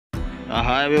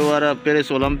However,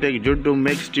 Paris Olympic Judo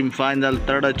mixed team final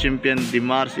third champion the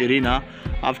Mars Arena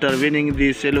after winning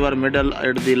the silver medal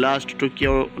at the last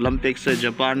Tokyo Olympics.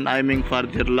 Japan, aiming for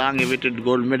their long-awaited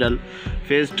gold medal,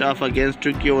 faced off against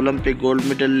Tokyo Olympic gold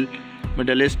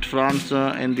medalist France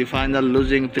in the final,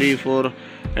 losing 3-4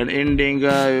 and ending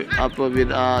up with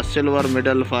a silver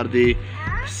medal for the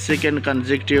second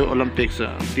consecutive Olympics.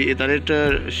 The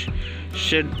athlete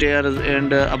shed tears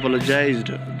and apologized.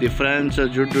 The French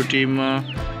judo team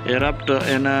erupted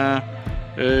in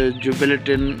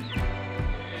jubilation.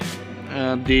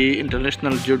 The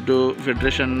International Judo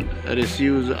Federation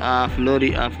receives a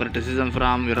flurry of criticism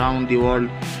from around the world.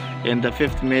 In the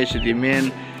fifth match, the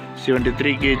men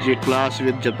 73 kg class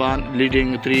with Japan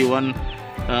leading 3-1.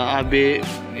 Abe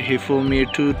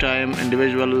Hifumi, two-time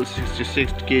individual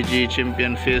 66 kg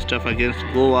champion, faced off against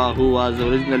Goa, who was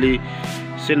originally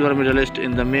silver medalist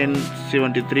in the men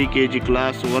 73 kg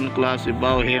class, one class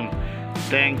above him.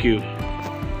 Thank you.